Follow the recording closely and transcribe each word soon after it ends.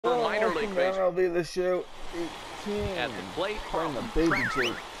play crazy. MLB The Show 18. At the plate, Playing the baby Traxler.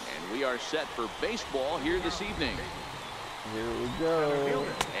 tape. And we are set for baseball here this evening. Here we go.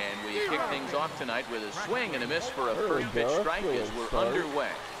 And we kick things off tonight with a swing and a miss for a There we first pitch go. strike as we're Start. underway.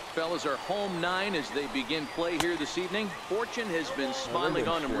 Fellas are home 9 as they begin play here this evening. Fortune has been smiling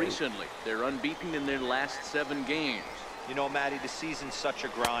on them recently. They're unbeaten in their last 7 games. You know, Matty, the season's such a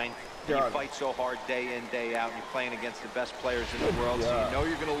grind. You fight so hard day in, day out, and you're playing against the best players in the world, so you know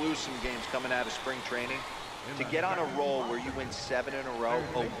you're going to lose some games coming out of spring training. To get on a roll where you win 7 in a row,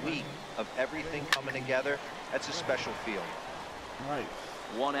 a week of everything coming together, that's a special feeling. Nice.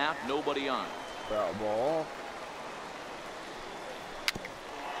 1 out, nobody on. Foul ball.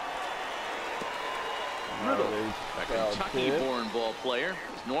 A Kentucky-born ball player.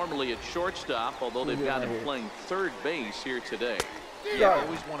 He's normally at shortstop, although they've got him playing third base here today. Yeah,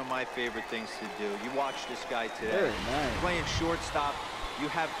 always one of my favorite things to do. You watch this guy today. Very nice. Playing shortstop, you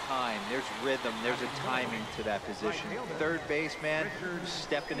have time. There's rhythm. There's a timing to that position. Third base, man,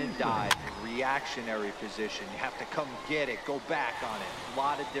 step in and dive. Reactionary position. You have to come get it, go back on it. A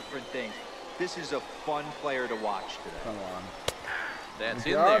lot of different things. This is a fun player to watch today. Come on. That's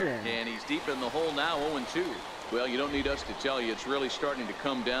in there, and he's deep in the hole now, 0-2. Well, you don't need us to tell you, it's really starting to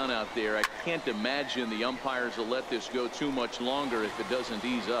come down out there. I can't imagine the umpires will let this go too much longer if it doesn't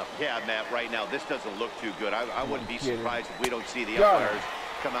ease up. Yeah, Matt, right now, this doesn't look too good. I wouldn't be surprised if we don't see the umpires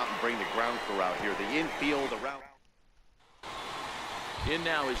come out and bring the ground crew out here. The infield, around. In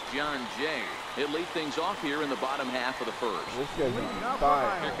now is John Jay. He'll lead things off here in the bottom half of the first. This guy's on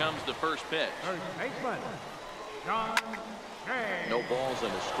fire. Here comes the first pitch. No balls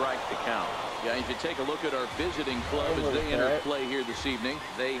and a strike to count. Yeah, if you take a look at our visiting club as they enter play here this evening,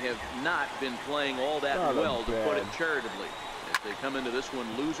 they have not been playing all that well, to put it charitably, as they come into this one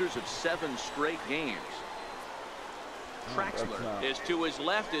losers of 7 straight games. Traxler is to his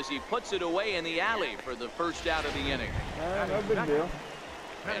left as he puts it away in the alley for the first out of the inning. No big deal.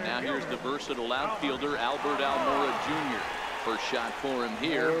 And now here's the versatile outfielder Albert Almora Jr. First shot for him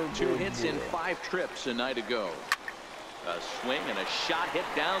here. 2 hits in 5 trips a night ago. A swing and a shot hit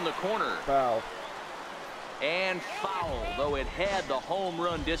down the corner. Foul. And foul, though it had the home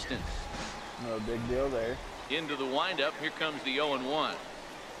run distance. No big deal there. Into the windup. Here comes the 0-1.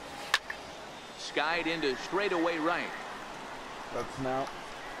 Skied into straightaway right. That's now.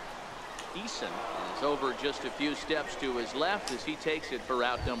 Eason is over just a few steps to his left as he takes it for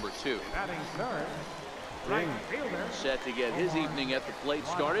out number 2. Set to get his evening at the plate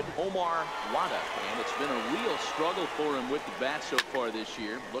started, Omar Wada. And it's been a real struggle for him with the bat so far this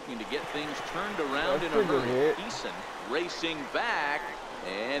year, looking to get things turned around in a hurry. Eason racing back,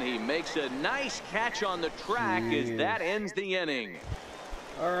 and he makes a nice catch on the track as that ends the inning.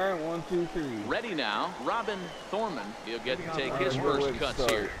 All right, 1, 2, 3. Ready now, Robin Thorman. He'll get to take his first cuts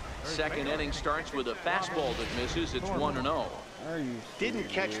here. Second inning starts with a fastball that misses. It's 1-0. Didn't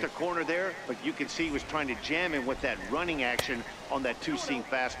catch the corner there, but you can see he was trying to jam him with that running action on that 2-seam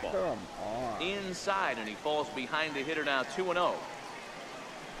fastball. Come on. Inside, and he falls behind the hitter now, 2-0.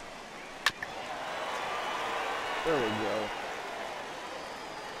 There we go.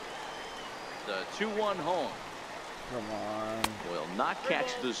 The 2-1 home. Come on. Will not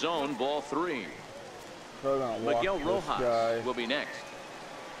catch the zone, ball 3. Miguel Rojas will be next.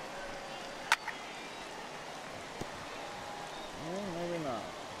 Maybe not.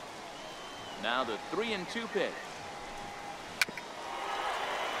 Now the 3-2 pitch.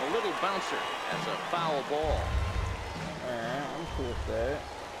 A little bouncer. That's a foul ball. All right, I'm cool with that.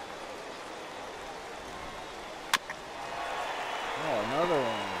 Oh, another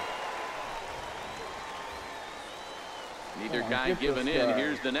one. Neither guy giving in.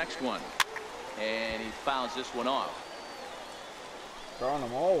 Here's the next one. And he fouls this one off. Throwing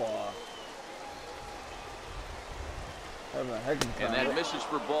them all off. Having a heck of a time. And that misses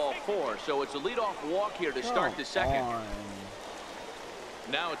for ball 4. So it's a leadoff walk here to start the second.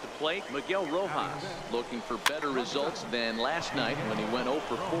 Now at the plate, Miguel Rojas looking for better results than last night when he went 0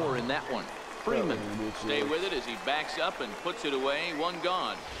 for 4 in that one. Freeman stay with it as he backs up and puts it away. 1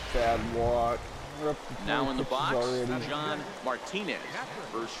 gone. Bad walk. Now in the box, John Martinez.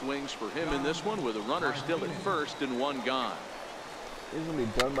 First swings for him in this one with a runner still at first and 1 gone. He's going to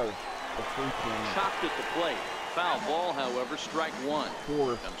be done by the freaking. Chopped at the plate. Foul ball, however, strike 1.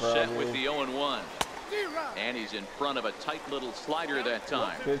 I'm set with the 0-1. And he's in front of a tight little slider that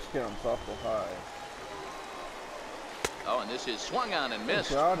time. Pitch counts awful high. Oh, and this is swung on and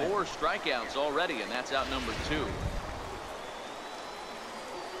missed. 4 strikeouts already, and that's out number 2.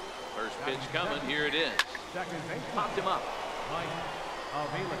 First pitch coming. Here it is. Popped him up.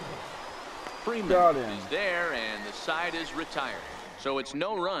 Freeman is there, and the side is retired. So it's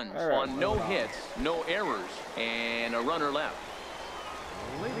no runs on no hits, no errors, and a runner left.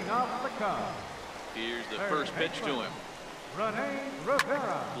 Leading off the count. Here's the first pitch to him.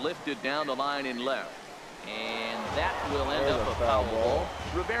 Rivera. Lifted down the line in left. And that will end up a foul ball.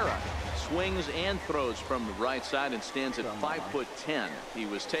 Rivera swings and throws from the right side and stands at 5'10". He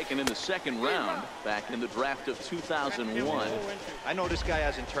was taken in the second round back in the draft of 2001. I know this guy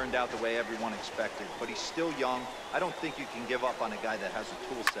hasn't turned out the way everyone expected, but he's still young. I don't think you can give up on a guy that has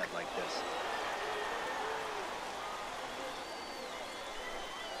a tool set like this.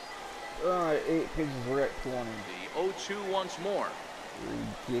 All right, 8 pitches, we're at 20. The 0-2 once more.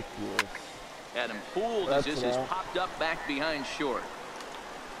 Ridiculous. Had him fooled as this is popped up back behind short.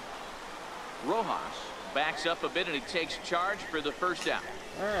 Rojas backs up a bit and he takes charge for the first out.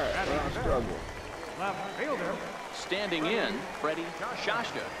 All right, we're on struggle. Left fielder. Standing in, Freddie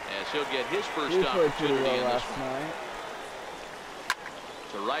Shashka, as he'll get his first He played pretty opportunity well in this last one. night.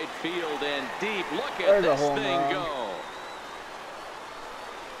 To right field and deep. Look There's at a this home thing run. go.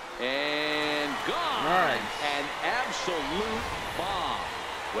 And gone. Nice. An absolute bomb.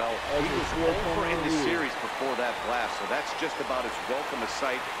 Well, he was over in the series before that blast, so that's just about as welcome a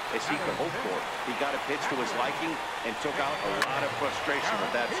sight as he could hope for. He got a pitch to his liking and took out a lot of frustration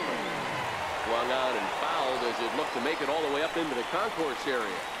with that swing. Swung out and fouled as it looked to make it all the way up into the concourse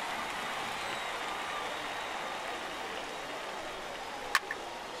area.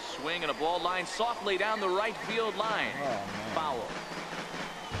 Swing and a ball line softly down the right field line. Foul.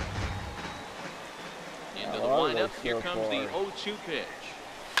 Into the windup. Here comes the 0-2 pitch.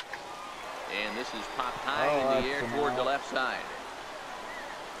 And this is popped high in the air toward the left side.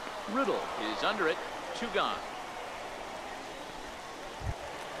 Riddle is under it. 2 gone.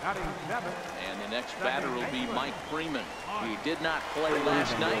 And the next batter will be Mike Freeman. He did not play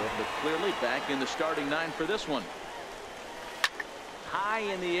last night, but clearly back in the starting 9 for this one. High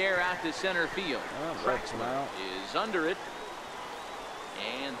in the air out to center field. Traxler is under it.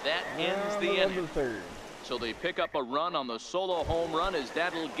 And that ends the inning. So they pick up a run on the solo home run as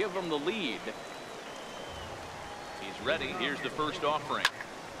that'll give them the lead. He's ready. Here's the first offering.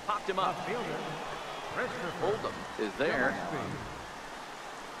 Popped him up. Oldham is there.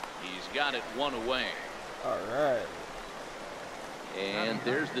 He's got it 1 away. All right. And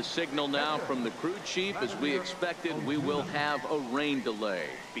there's the signal now from the crew chief. As we expected, we will have a rain delay.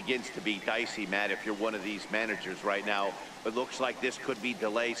 Begins to be dicey, Matt, if you're one of these managers right now. It looks like this could be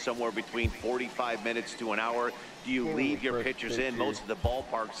delayed somewhere between 45 minutes to an hour. Do you leave your pitchers in? Most of the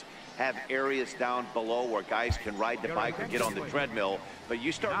ballparks have areas down below where guys can ride the bike or get on the treadmill. But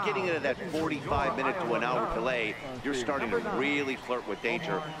you start getting into that 45-minute to an hour delay, you're starting to really flirt with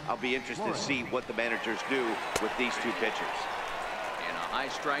danger. I'll be interested to see what the managers do with these 2 pitchers. And a high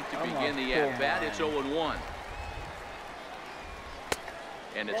strike to begin the at-bat. It's 0-1.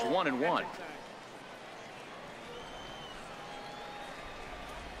 And it's 1-1.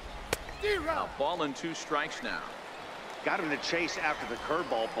 A ball and 2 strikes now. Got him to chase after the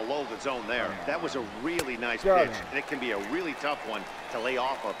curveball below the zone there. That was a really nice Got pitch, him. and it can be a really tough one to lay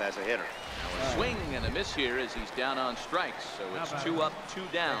off of as a hitter. Now a swing and a miss here as he's down on strikes. So it's 2 up, 2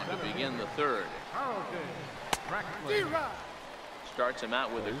 down to begin the 3rd. Starts him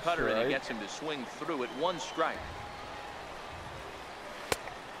out with a cutter and he gets him to swing through it. 1 strike.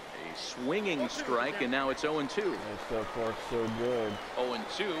 A swinging strike, and now it's 0-2. So far, so good.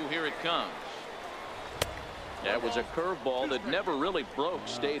 0-2, here it comes. That was a curveball that never really broke,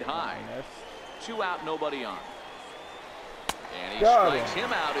 stayed high. 2 out, nobody on. And he strikes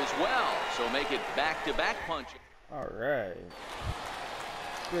him out as well. So make it back-to-back punching. All right.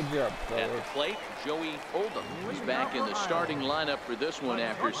 Good job, fellas. At the plate, Joey Oldham is back in the starting lineup for this one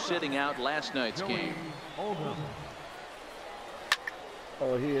after sitting out last night's game.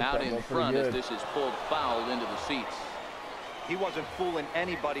 Oh, he hit Out that in one front pretty as good. this is pulled foul into the seats. He wasn't fooling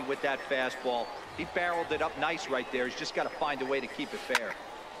anybody with that fastball. He barreled it up nice right there. He's just got to find a way to keep it fair.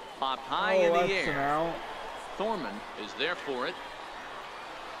 Popped high in the that's air. an out. Thorman is there for it.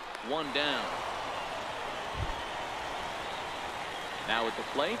 1 down. Now at the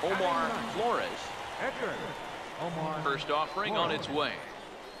plate, Omar Flores. First offering on its way.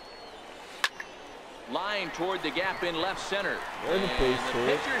 Line toward the gap in left center. There's a base And the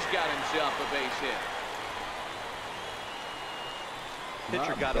hit. pitcher's got himself a base hit.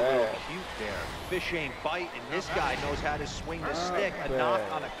 Pitcher got a little cute there. Fish ain't bite, and this guy knows how to swing the stick. A knock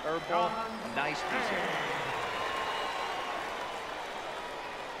on a curveball, a nice piece of it.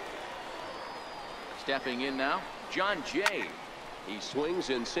 Stepping in now, John Jay. He swings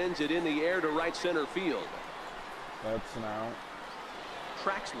and sends it in the air to right center field. That's an out.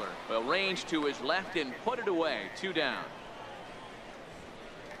 Traxler will range to his left and put it away. 2 down.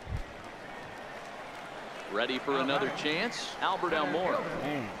 Ready for another chance? Albert Almora.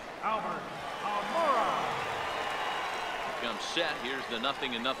 Albert Almora. Comes set. Here's the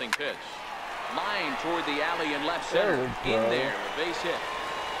 0-0 pitch. Line toward the alley in left center. In there, a base hit.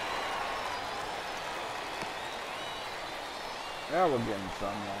 Yeah, we're getting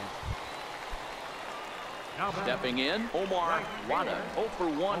some. Stepping in, Omar Wada. 0 for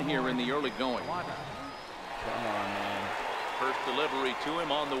 1 here in the early going. Come on, man. First delivery to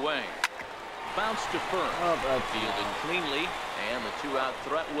him on the way. Bounce to first. Fielded cleanly, and the 2-out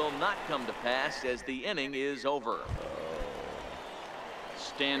threat will not come to pass as the inning is over.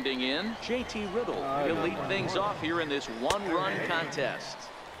 Standing in, JT Riddle. He'll lead things off here in this one-run contest.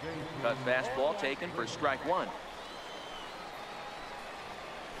 Cut fastball taken for strike 1.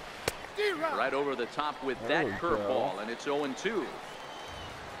 Right over the top with that curveball, and it's 0-2.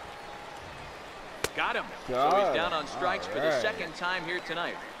 Got him. So he's down on strikes for the second time here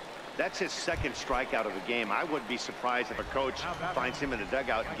tonight. That's his second strikeout of the game. I wouldn't be surprised if a coach finds him in the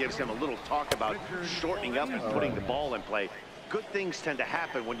dugout and gives him a little talk about shortening up and putting the ball in play. Good things tend to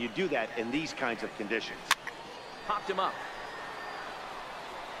happen when you do that in these kinds of conditions. Popped him up.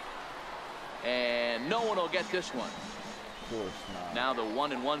 And no one will get this one. Now the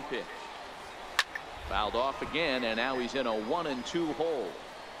 1-1 pitch. Fouled off again, and now he's in a 1-2 hole.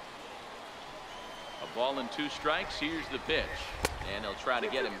 A ball and 2 strikes. Here's the pitch. And they'll try to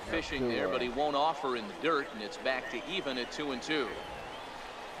get him fishing there, but he won't offer in the dirt, and it's back to even at 2-2.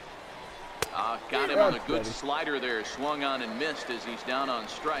 Got him on a good slider there. Swung on and missed as he's down on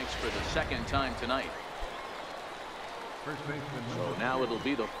strikes for the second time tonight. So now it'll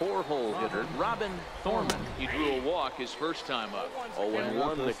be the 4-hole hitter, Robin Thorman. He drew a walk his first time up.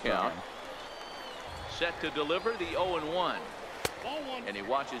 0-1 the count. Set to deliver the 0-1. And he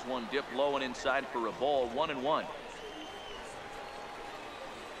watches one dip low and inside for a ball. 1-1.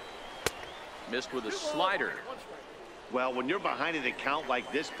 Missed with a slider. Well, when you're behind in a count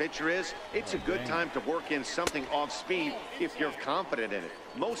like this pitcher is, it's a good time to work in something off speed if you're confident in it.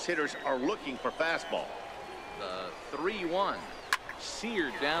 Most hitters are looking for fastball. The 3-1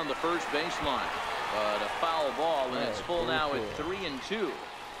 seared down the first baseline, but a foul ball, and it's full now at 3-2.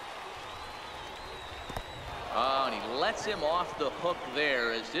 Oh, and he lets him off the hook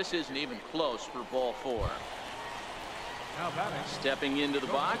there, as this isn't even close for ball 4. Stepping into the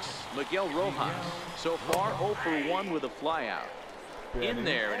box, Miguel Rojas. So far 0 for 1 with a flyout. In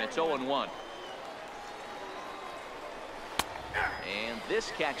there, and it's 0-1. And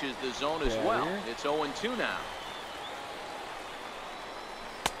this catches the zone as well. It's 0-2 now.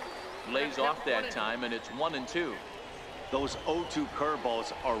 Lays off that time, and it's 1-2. Those 0-2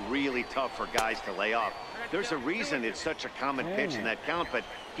 curveballs are really tough for guys to lay off. There's a reason it's such a common pitch in that count, but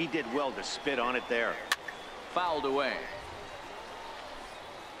he did well to spit on it there. Fouled away.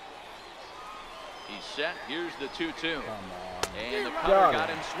 He's set. Here's the 2-2. And the cutter got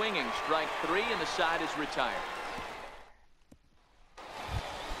him swinging. Strike 3, and the side is retired.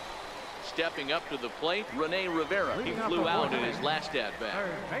 Stepping up to the plate, Rene Rivera. He flew out in his last at-bat.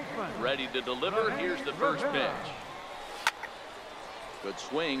 Ready to deliver. Here's the first pitch. Good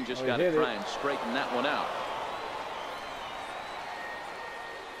swing. Just got to try and straighten that one out.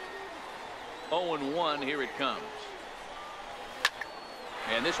 0-1. Here it comes.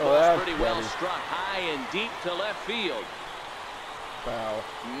 And this ball's pretty well struck high and deep to left field. Foul.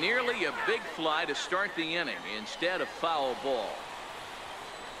 Nearly a big fly to start the inning. Instead, a foul ball.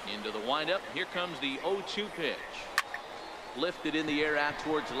 Into the windup. Here comes the 0-2 pitch. Lifted in the air out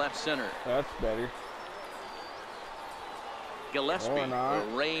towards left center. That's better. Gillespie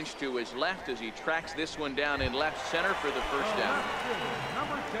arranged to his left as he tracks this one down in left center for the first down.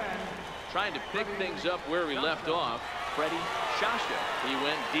 Trying to pick things up where he left off, Freddie Shasha. He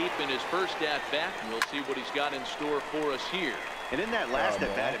went deep in his first at-bat, and we'll see what he's got in store for us here. And in that last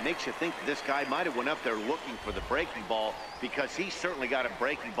at-bat, it makes you think that this guy might have went up there looking for the breaking ball, because he certainly got a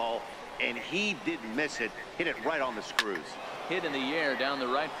breaking ball, and he didn't miss it. Hit it right on the screws. Hit in the air down the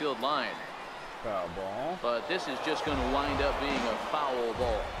right field line. Foul ball. But this is just going to wind up being a foul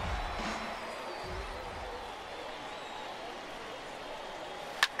ball.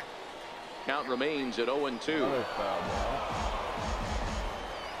 Count remains at 0-2. Another foul ball.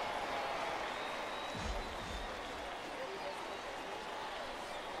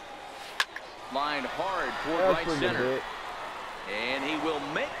 Line hard toward right center. And he will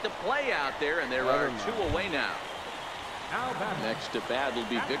make the play out there, and there are 2 away now. Next to bat will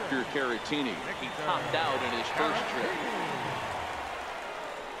be Victor Caratini. He topped out in his first trip.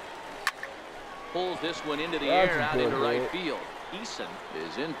 Pulls this one into the air out into right field. Eason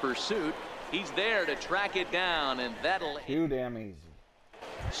is in pursuit. He's there to track it down, and that'll... Too damn easy.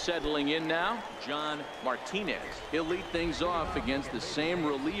 Settling in now, John Martinez. He'll lead things off against the same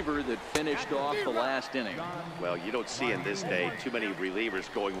reliever that finished off the last inning. Well, you don't see in this day too many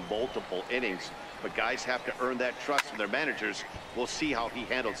relievers going multiple innings, but guys have to earn that trust from their managers. We'll see how he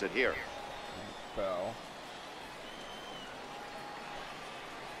handles it here. Foul.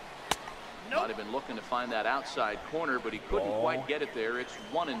 Might have been looking to find that outside corner, but he couldn't quite get it there. It's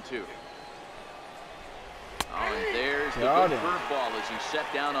 1-2. Oh, and there's the good curveball as he set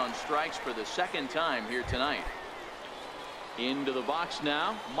down on strikes for the second time here tonight. Into the box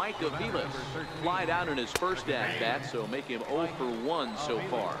now, Mike Aviles. Flied out in his first at-bat, so make him 0 for 1 so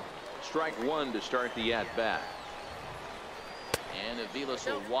far. Strike one to start the at-bat. And Aviles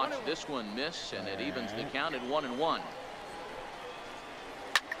will watch this one miss, and it evens the count at 1-1.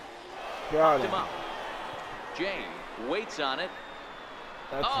 Got him up. Jay waits on it.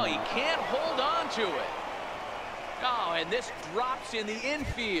 He can't hold on to it. Oh, and this drops in the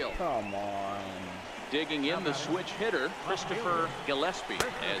infield. Come on. Digging in the switch hitter, Christopher Gillespie,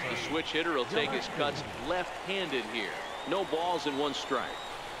 as the switch hitter will take his cuts left-handed here. No balls and 1 strike.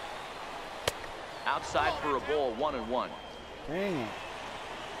 Outside for a ball, 1-1. Dang it.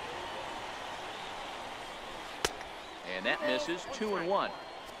 And that misses, 2-1.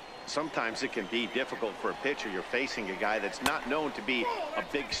 Sometimes it can be difficult for a pitcher. You're facing a guy that's not known to be a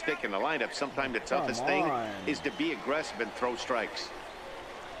big stick in the lineup. Sometimes the toughest thing is to be aggressive and throw strikes.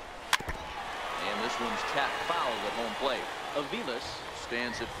 And this one's tapped foul at home plate. Aviles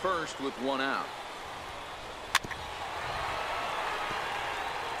stands at first with 1 out.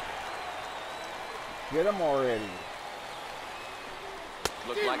 Get him already.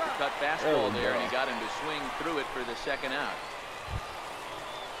 Looked like the cut fastball there, and he got him to swing through it for the second out.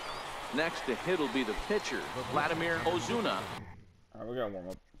 Next to hit will be the pitcher, Vladimir Ozuna. All right, we got to warm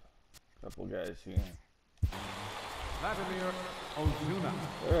up a couple guys here. Vladimir Ozuna.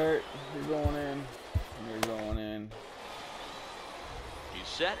 All right, you're going in. You're going in. He's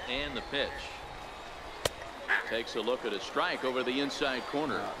set, and the pitch. Takes a look at a strike over the inside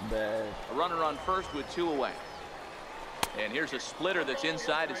corner. Not bad. A runner on first with 2 away. And here's a splitter that's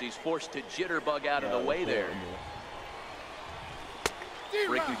inside as he's forced to jitterbug out of the way there.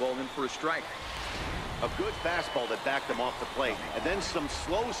 Breaking ball in for a strike. A good fastball that backed him off the plate, and then some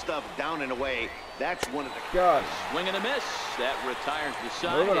slow stuff down and away. That's one of the God. Swing and a miss. That retires the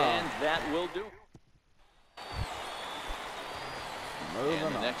side, and that will do.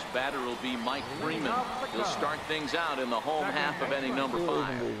 And the next batter will be Mike Freeman. He'll start things out in the home half of inning number 5.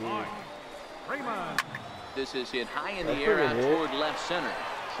 This is hit high in the air out toward left center.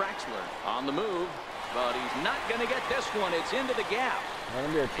 Traxler on the move, but he's not going to get this one. It's into the gap.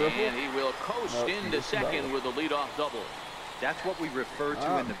 And he will coast into second with a leadoff double. That's what we refer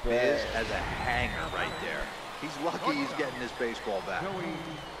to in the biz as a hanger right there. He's lucky he's getting his baseball back.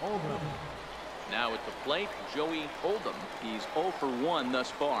 Now at the plate, Joey Oldham. He's 0 for 1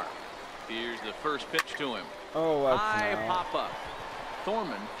 thus far. Here's the first pitch to him. High pop-up.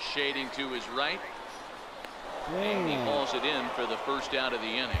 Thorman shading to his right. And he hauls it in for the first out of the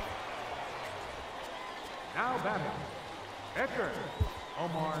inning. Now batting, pitcher,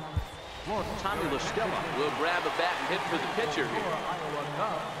 Omar Flores. Tommy LaStella will grab a bat and hit for the pitcher here.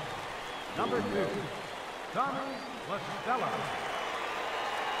 Number 2, Tommy LaStella.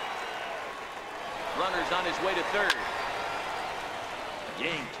 Runner's on his way to third.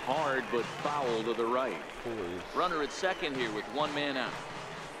 Yanked hard, but foul to the right. Runner at second here with 1 man out.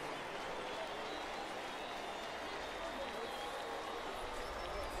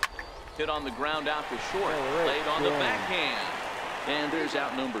 Hit on the ground out to short. Played on the backhand. And there's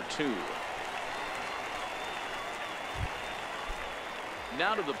out number 2.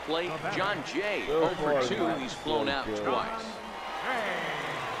 Now to the plate, John Jay. 0 for 2. He's flown out twice.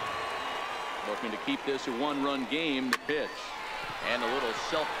 Looking to keep this a 1-run game. The pitch. And a little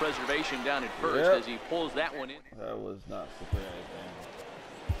self-preservation down at first as he pulls that one in. That was not surprising.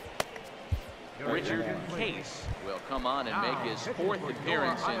 Richard Case will come on and make his 4th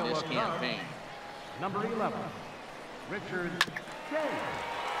appearance in this campaign. Number 11, Richard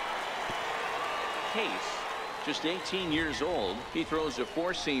Case, just 18 years old. He throws a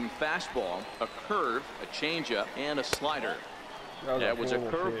 4-seam fastball, a curve, a changeup, and a slider. That was a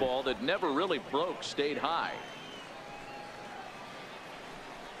curveball that never really broke, stayed high.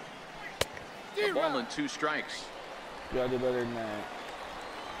 A ball and 2 strikes. You gotta do better than that.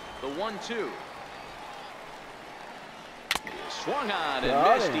 The 1-2. Swung on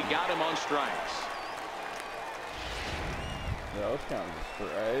and missed. He got him on strikes. That was kind of a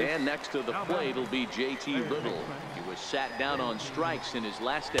surprise. And next to the plate will be J.T. Little. He was sat down on strikes in his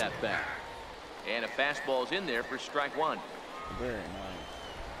last at-bat. And a fastball's in there for strike 1. Very nice.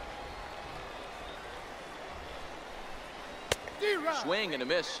 Swing and a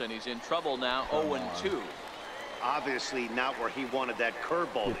miss, and he's in trouble now. 0-2. Obviously not where he wanted that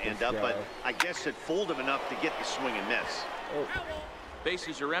curveball to end up, but I guess it fooled him enough to get the swing and miss.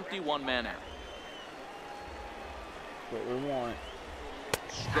 Bases are empty, one man out. What we want.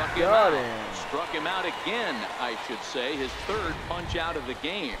 Struck him out. Struck him out again, I should say. His third punch out of the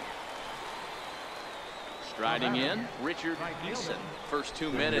game. Striding in, Richard Eason. First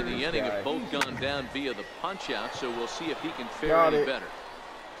 2 men in the inning have both gone down via the punch out, so we'll see if he can fare any better.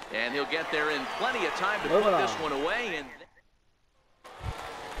 And he'll get there in plenty of time to put this one away. And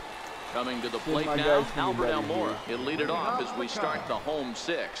coming to the plate now, Albert Almora. He'll lead it off as we start the home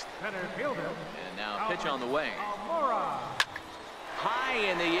 6th. And now pitch on the way. High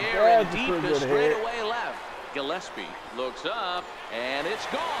in the air and deep to straightaway left. Gillespie looks up, and it's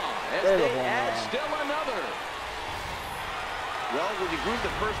gone as they add still another. Well, when you groove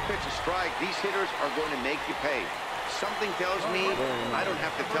the first pitch a strike, these hitters are going to make you pay. Something tells me I don't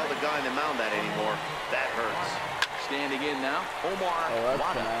have to tell the guy on the mound that anymore. That hurts. Standing in now, Omar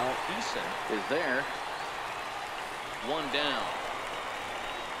Wada. Eason is there. One down.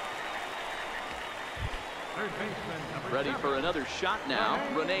 Ready for another shot now.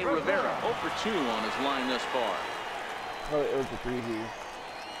 Rene Rivera, 0 for 2 on his line thus far. Oh, it was a 3-2.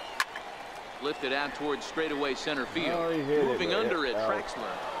 Lifted out towards straightaway center field. Moving under it,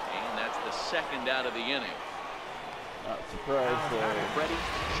 Traxler. And that's the second out of the inning. Not surprised there. Freddie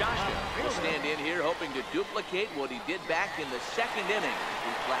Shasha will stand in here hoping to duplicate what he did back in the second inning.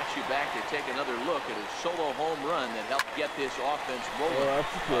 We flash you back to take another look at his solo home run that helped get this offense rolling.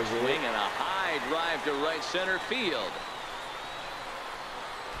 A swing and a high drive to right center field.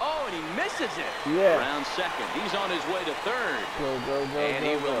 Oh, and he misses it. Around second. He's on his way to third. And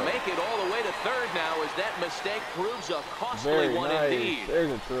he will make it all the way to third now as that mistake proves a costly one indeed. There's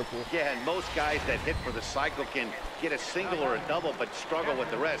a triple. Yeah, and most guys that hit for the cycle can get a single or a double but struggle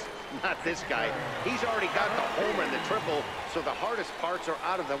with the rest. Not this guy. He's already got the homer and the triple, so the hardest parts are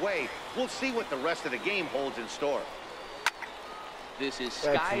out of the way. We'll see what the rest of the game holds in store. This is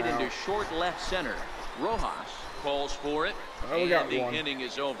skied into short left center. Rojas calls for it, and the inning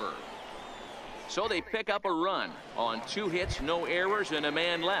is over. So they pick up a run on 2 hits, no errors, and a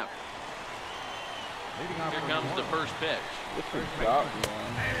man left. Here comes the first pitch.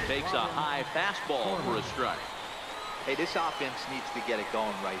 Takes a high fastball for a strike. Hey, this offense needs to get it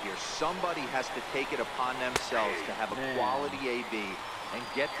going right here. Somebody has to take it upon themselves to have a quality AB and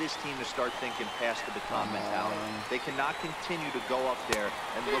get this team to start thinking past the baton mentality. They cannot continue to go up there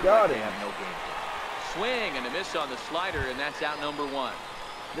and look like they have no game plan. Swing and a miss on the slider, and that's out number 1.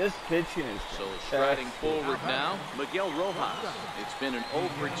 This pitching is so striding forward now, Miguel Rojas. It's been an 0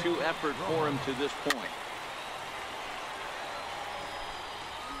 for 2 effort for him to this point.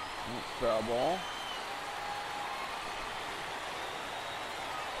 Foul ball.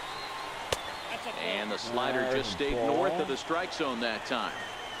 And the slider just stayed north of the strike zone that time.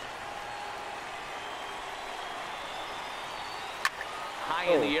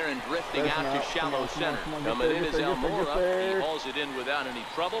 High in the air and drifting out to shallow center. Coming in is Almora. He hauls it in without any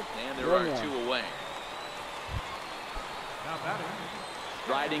trouble, and there are 2 away.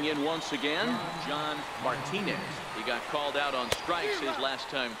 Riding in once again, John Martinez. He got called out on strikes his last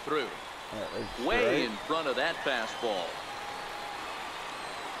time through. Way in front of that fastball.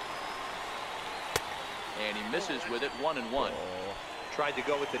 And he misses with it, 1-1. Tried to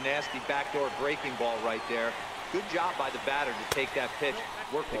go with the nasty backdoor breaking ball right there. Good job by the batter to take that pitch.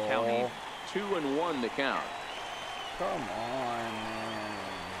 Work the count even. 2-1 the count. Come on, man.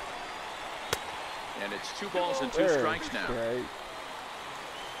 And it's 2 balls and 2 strikes now.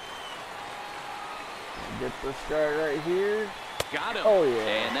 Get the strike right here. Got him. Oh, yeah.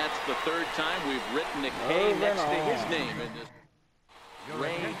 And that's the 3rd time we've written a K next to his name in this.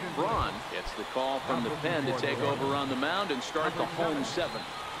 Ray Braun gets the call from the pen to take over on the mound and start the home 7th.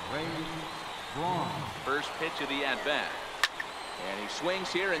 First pitch of the at-bat. And he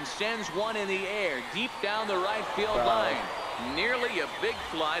swings here and sends one in the air deep down the right field line. Nearly a big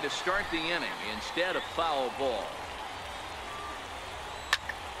fly to start the inning. Instead, a foul ball.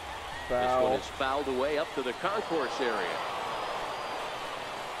 This one is fouled away up to the concourse area.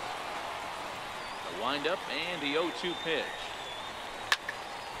 The windup and the 0-2 pitch.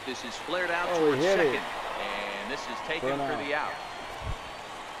 This is flared out towards second. And this is taken for the out.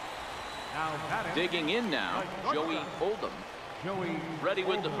 Digging in now, Joey Oldham. Ready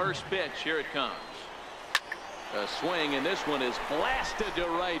with the first pitch. Here it comes. A swing, and this one is blasted to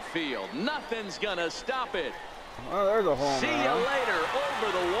right field. Nothing's gonna stop it. Oh, there's a home run. See you later.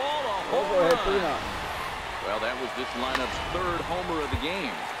 Over the wall, a home run. Well, that was this lineup's 3rd homer of the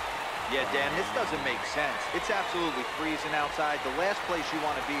game. Yeah, Dan, this doesn't make sense. It's absolutely freezing outside. The last place you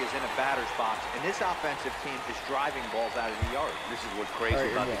want to be is in a batter's box, and this offensive team is driving balls out of the yard. This is what's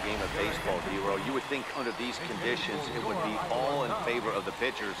crazy about the game of baseball, D-Row. You would think under these conditions it would be all in favor of the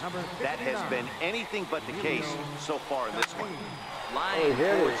pitchers. That has been anything but the case so far in this one. Line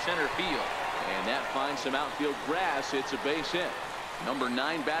toward center field, and that finds some outfield grass. It's a base hit. Number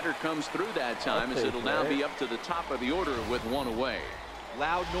 9 batter comes through that time, as it'll now be up to the top of the order with 1 away.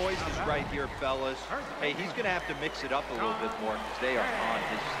 Loud noise is right here, fellas. Hey, he's going to have to mix it up a little bit more because they are on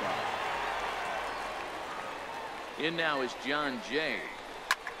his stuff. In now is John Jay.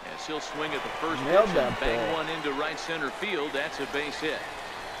 As he'll swing at the first pitch and bang one into right center field. That's a base hit.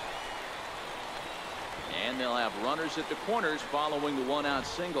 And they'll have runners at the corners following the 1-out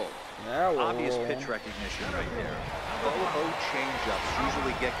single. Obvious pitch recognition right there. Low changeups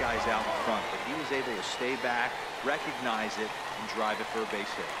usually get guys out in front, but he was able to stay back, recognize it, and drive it for a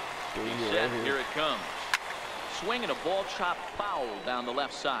base hit. He's set. Here it comes. Swinging a ball chopped foul down the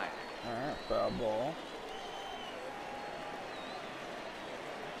left side. All right, foul ball.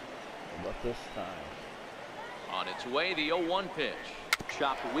 How about this time? On its way, the 0-1 pitch.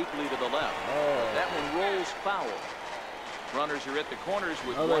 Chopped weakly to the left. Oh. That one rolls foul. Runners are at the corners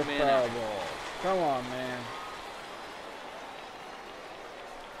with Another 1 man foul out. ball. Come on, man.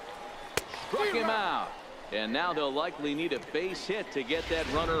 Struck him out. And now they'll likely need a base hit to get that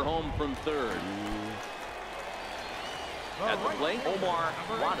runner home from third. At the plate, Omar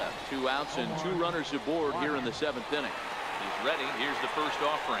Wada. 2 outs and 2 runners aboard here in the 7th inning. He's ready. Here's the first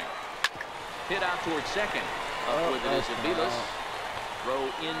offering. Hit out towards second. Up with it is Aviles. Throw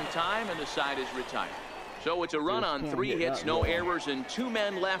in time, and the side is retired. So it's a run on 3 hits, no errors, and 2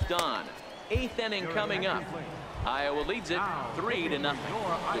 men left on. 8th inning coming up. Iowa leads it 3-0.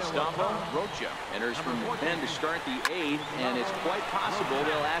 Gustavo Rocha enters from the pen to start the 8th, and it's quite possible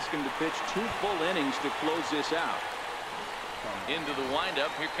they'll ask him to pitch 2 full innings to close this out. Into the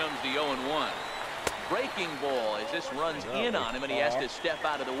windup, here comes the 0-1. Breaking ball as this runs in on him, and he has to step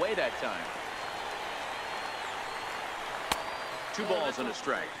out of the way that time. 2 balls and a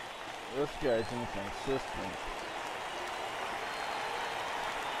strike. This guy's inconsistent.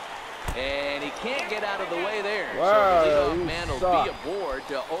 And he can't get out of the way there. Wow, so the leadoff man will be aboard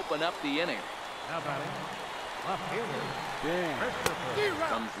to open up the inning. Now batting, left fielder. Dang.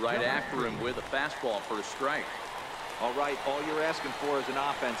 Comes right after him with a fastball for a strike. All right, all you're asking for as an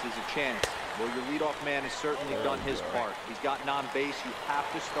offense is a chance. Well, your leadoff man has certainly done his part. He's gotten on base. You have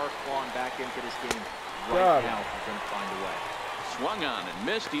to start clawing back into this game right now if you're going to find a way. Swung on and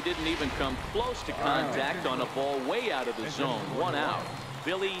missed. He didn't even come close to contact on a ball way out of the zone. 1 out.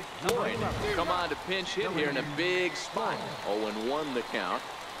 Billy Floyd come on to pinch hit here in a big spot. 0-1 the count.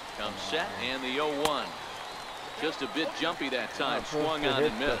 Comes set and the 0-1. Just a bit jumpy that time. Swung on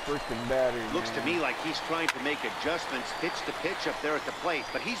and missed. Looks to me like he's trying to make adjustments pitch to pitch up there at the plate,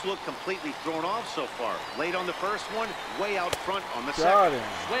 but he's looked completely thrown off so far. Late on the first one, way out front on the second.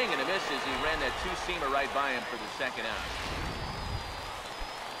 Swing and a miss as he ran that 2-seamer right by him for the 2nd out.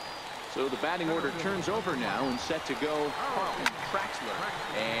 So the batting order turns over now and set to go Carlton Traxler,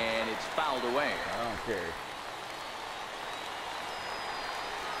 and it's fouled away. I don't care.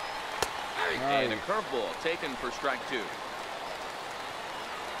 And a curveball taken for strike 2. And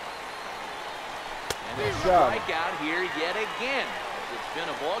a strikeout here yet again. It's been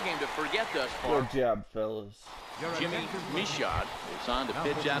a ball game to forget thus far. Good job, fellas. Jimmy Michaud is on to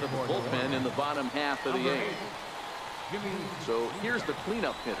pitch out of the bullpen in the bottom half of the 8th. So here's the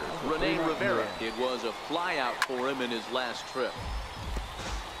cleanup hitter, Rene Rivera. It was a fly out for him in his last trip.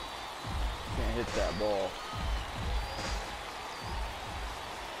 Can't hit that ball.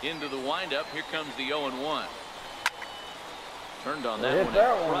 Into the windup, here comes the 0-1. Turned on that one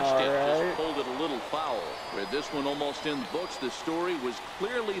and crushed it, just pulled it a little foul. With this one almost in the books, the story was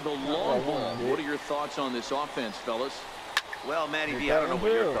clearly the long ball. What are your thoughts on this offense, fellas? Well, Matty B, I don't know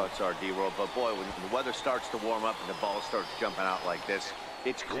what your thoughts are, D-Roll, but boy, when the weather starts to warm up and the ball starts jumping out like this,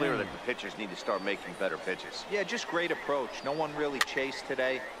 it's clear that the pitchers need to start making better pitches. Yeah, just great approach. No one really chased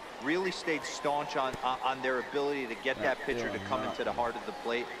today. Really stayed staunch on their ability to get that pitcher to come into the heart of the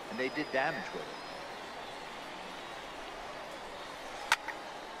plate, and they did damage with it.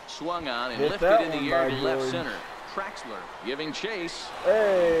 Swung on and lifted in the air to left center. Traxler giving chase.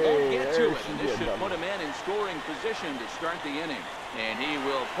 Won't get to it, and this should put a man in scoring position to start the inning. And he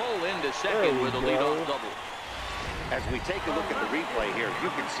will pull into second with a leadoff double. As we take a look at the replay here,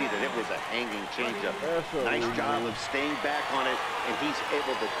 you can see that it was a hanging changeup. Nice job of staying back on it, and he's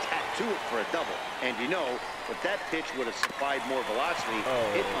able to tattoo it for a double. And you know, if that pitch would have supplied more velocity,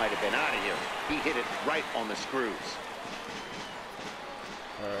 it might have been out of here. He hit it right on the screws.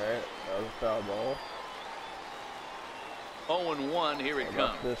 All right. foul ball. 0-1, here it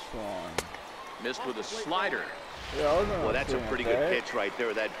comes. This one. Missed with a slider. Yeah, well, that's a pretty good pitch right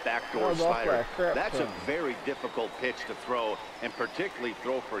there, that backdoor slider. That's a very difficult pitch to throw, and particularly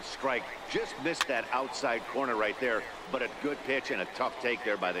throw for a strike. Just missed that outside corner right there, but a good pitch and a tough take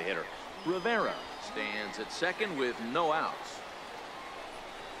there by the hitter. Rivera stands at second with no outs.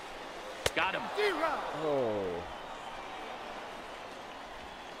 Got him. Oh.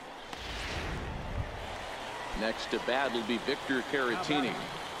 Next to bat will be Victor Caratini.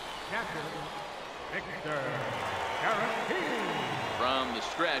 Victor Caratini. From the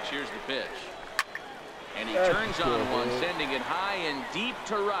stretch, here's the pitch. And he turns on one, sending it high and deep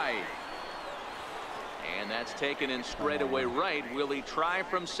to right. And that's taken in straightaway right. Will he try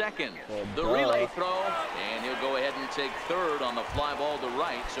from second? The relay throw, and he'll go ahead and take third on the fly ball to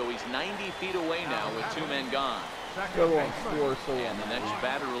right. So he's 90 feet away now with 2 men gone. And the next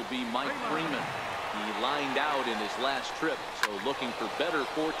batter will be Mike Freeman. He lined out in his last trip, so looking for better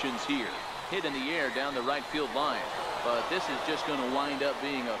fortunes here. Hit in the air down the right field line, but this is just going to wind up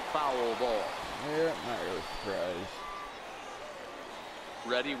being a foul ball. Yeah, not really surprised.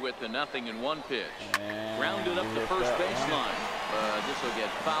 Ready with the 0-1 pitch. And grounded up the first baseline. This will get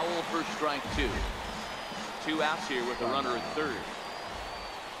foul for strike 2. 2 outs here with a runner at third.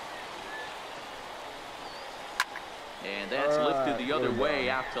 And that's lifted the other way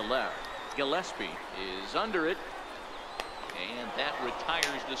out to left. Gillespie is under it, and that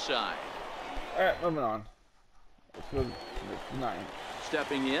retires the side. All right, moving on. Let's go to 9.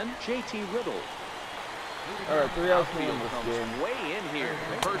 Stepping in, JT Riddle. All right, 3 outs in Outfield this comes game. way in here.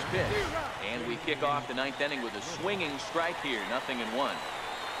 The first pitch, and we kick off the 9th inning with a swinging strike here. 0-1.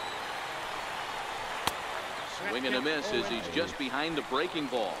 Swing and a miss as he's just behind the breaking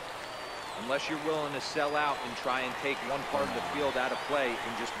ball. Unless you're willing to sell out and try and take one part of the field out of play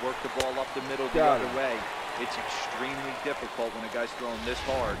and just work the ball up the middle the other way, it's extremely difficult when a guy's throwing this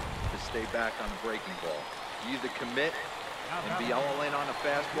hard to stay back on the breaking ball. You either commit and be all in on a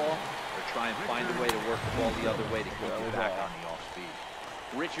fastball or try and find a way to work the ball the other way to get you back on the off speed.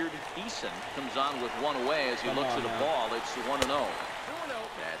 Richard Eason comes on with 1 away as he looks at a ball. It's 1-0.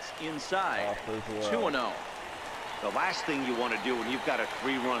 That's inside. 2-0. The last thing you want to do when you've got a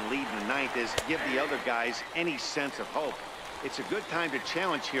 3-run lead in the 9th is give the other guys any sense of hope. It's a good time to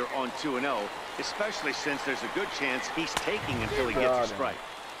challenge here on 2-0, especially since there's a good chance he's taking until he gets a strike.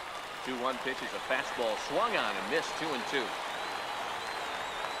 2-1 pitch is a fastball swung on and missed. 2-2.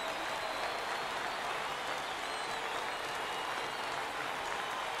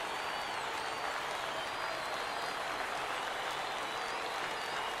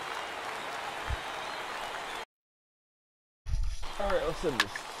 All right, let's send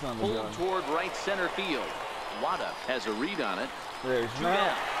this son of a gun. Pulled toward right center field. Wada has a read on it. There's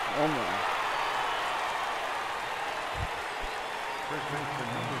not.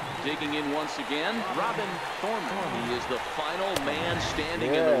 Digging in once again, Robin Thorman. He is the final man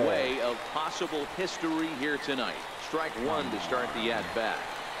standing in the way of possible history here tonight. Strike 1 to start the at-bat.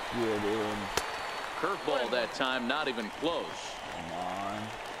 Yeah, dude. Curveball that time, not even close. Come on.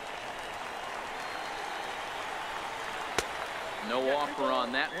 No offer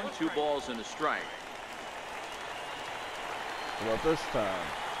on that one. 2 balls and a strike. How about this time?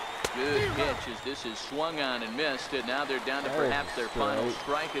 Good pitch as this is swung on and missed, and now they're down to perhaps their final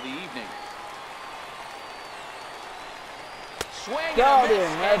strike of the evening. Swing Got and a him.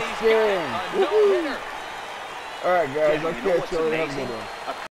 miss, That's and he's got a no-hitter. All right, guys. Yeah, Let's you know get what's you amazing? a